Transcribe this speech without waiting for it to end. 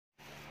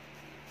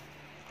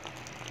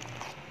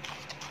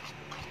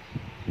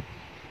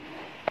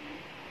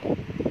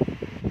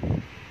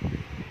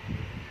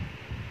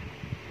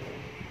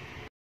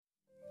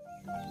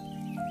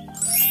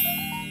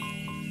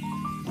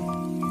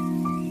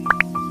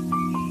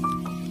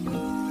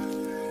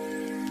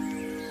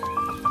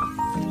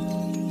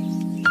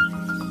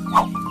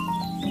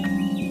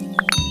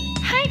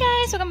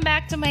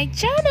back to my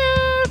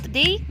channel!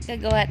 Today,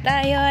 gagawa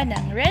tayo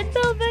ng red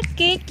velvet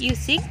cake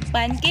using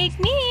pancake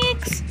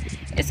mix!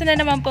 Isa na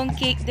naman pong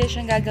cake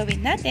dish ang gagawin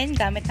natin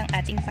gamit ang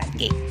ating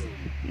pancake.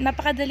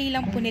 Napakadali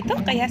lang po nito,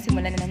 kaya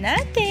simulan na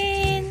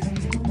natin!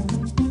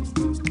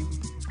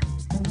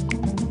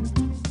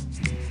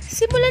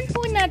 Simulan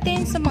po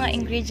natin sa mga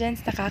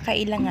ingredients na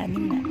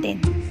kakailanganin natin.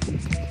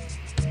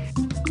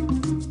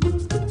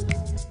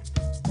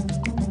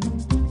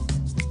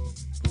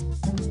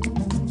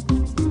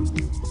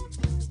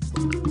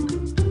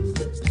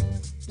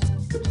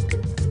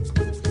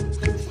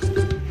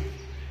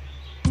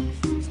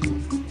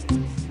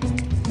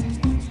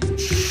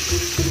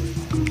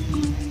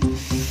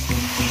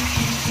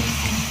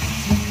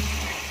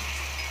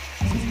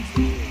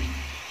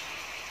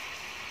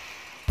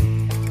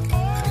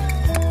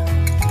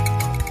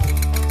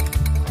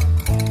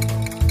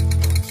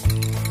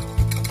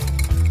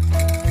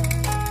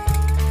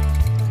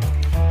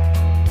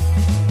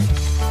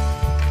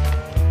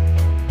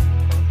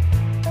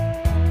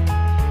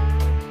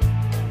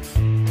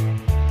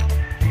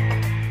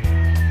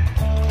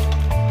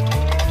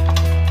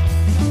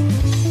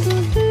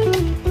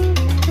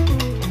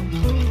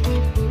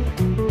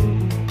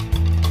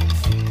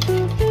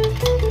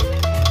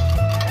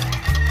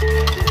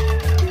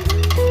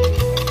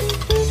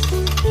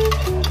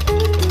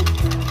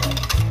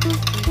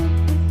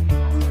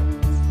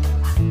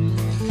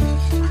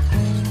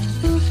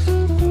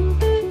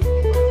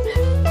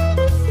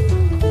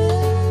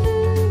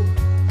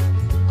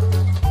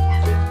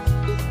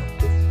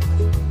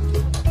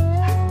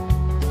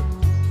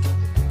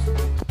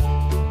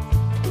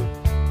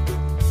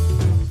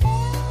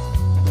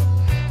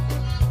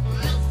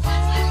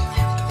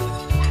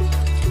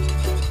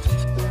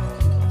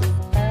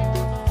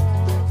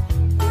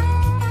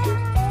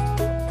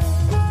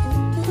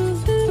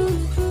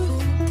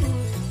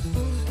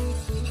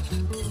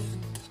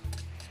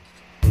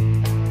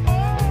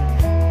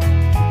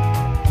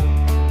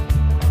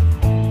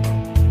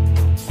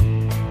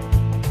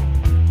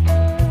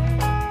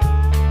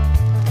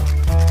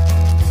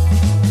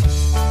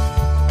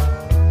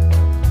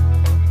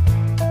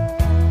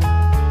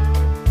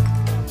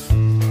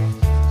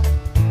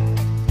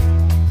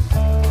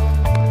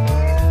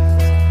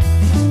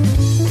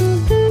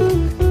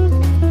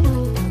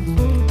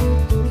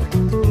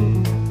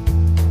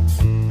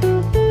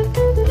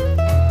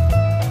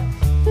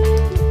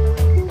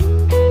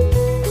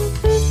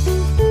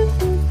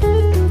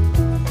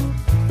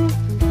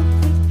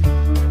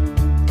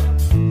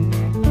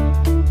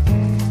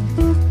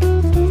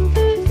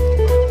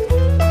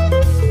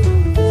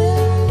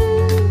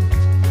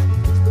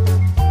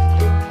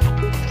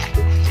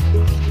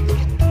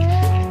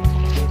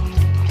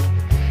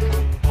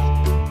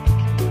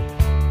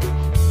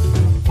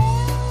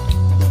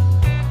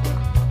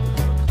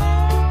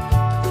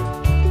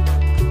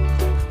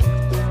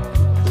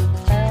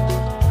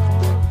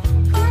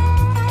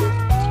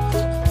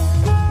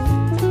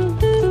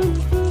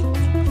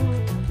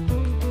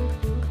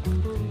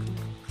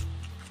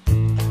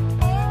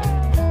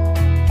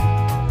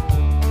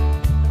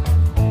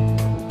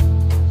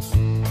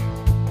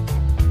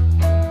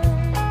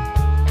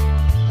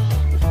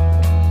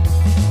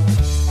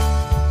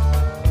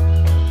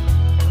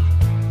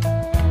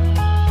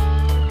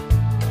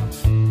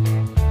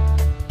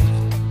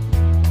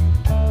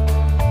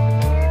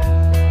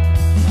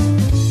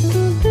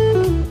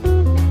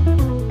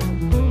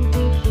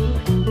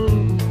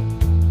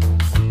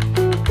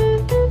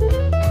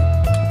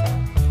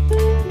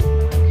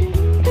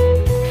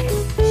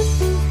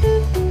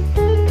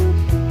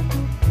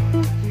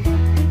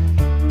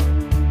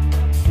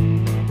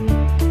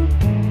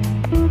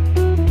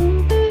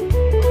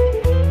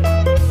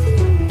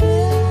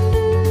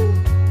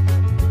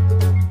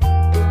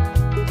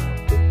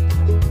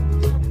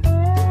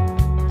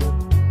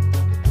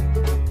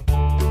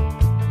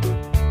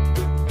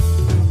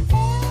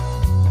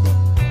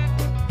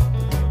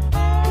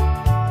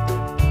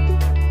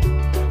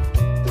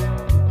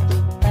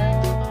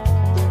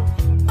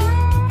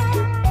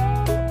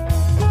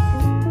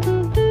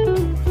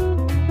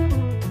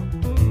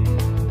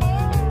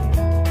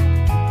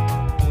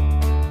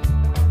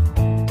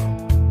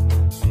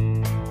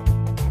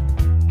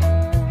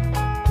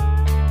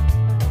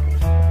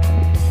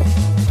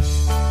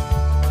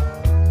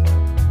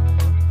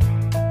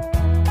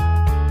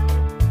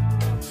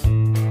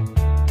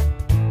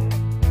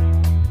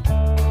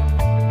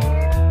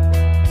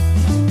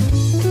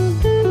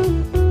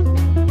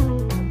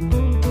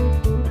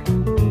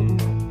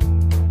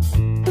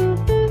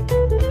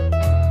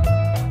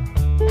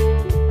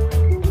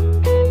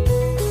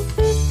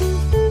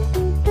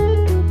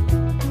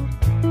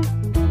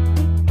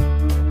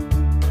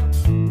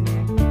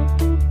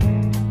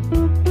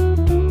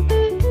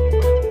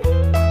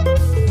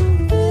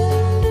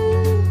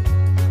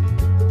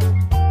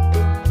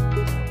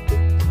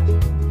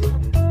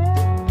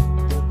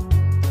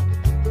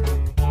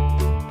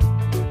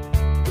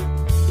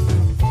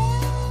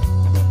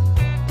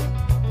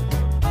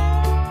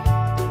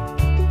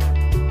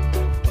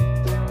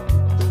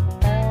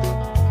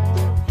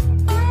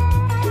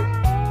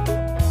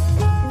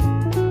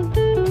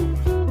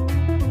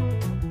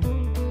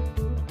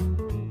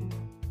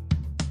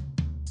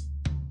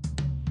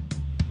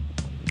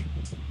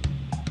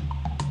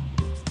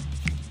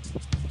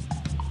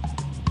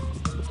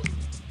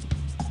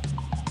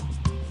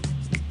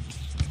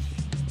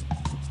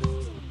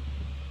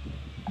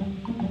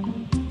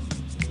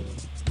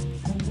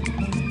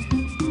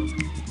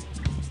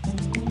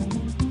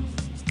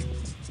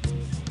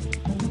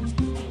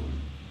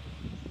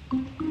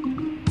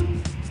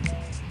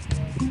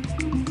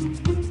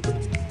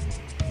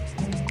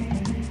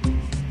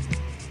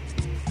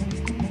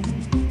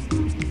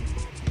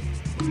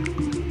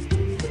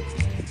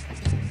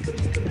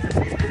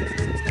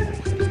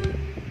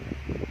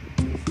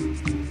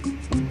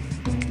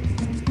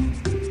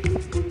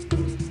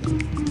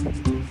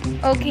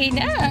 Okay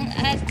na ang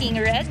ating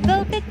red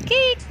velvet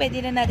cake.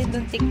 Pwede na natin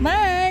itong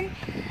tikman.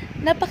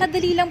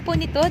 Napakadali lang po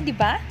nito, di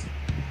ba?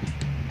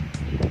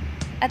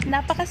 At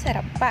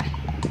napakasarap pa.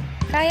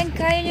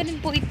 Kayang-kaya nyo rin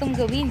po itong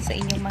gawin sa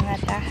inyong mga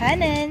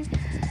tahanan.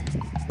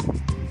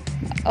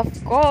 Of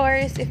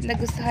course, if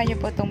nagustuhan nyo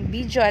po itong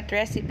video at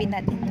recipe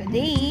natin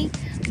today,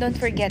 don't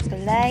forget to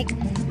like,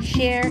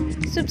 share,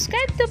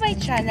 subscribe to my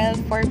channel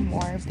for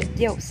more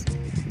videos.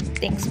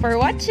 Thanks for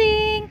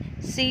watching!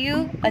 See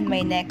you on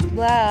my next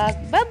vlog.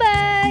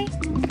 Bye-bye!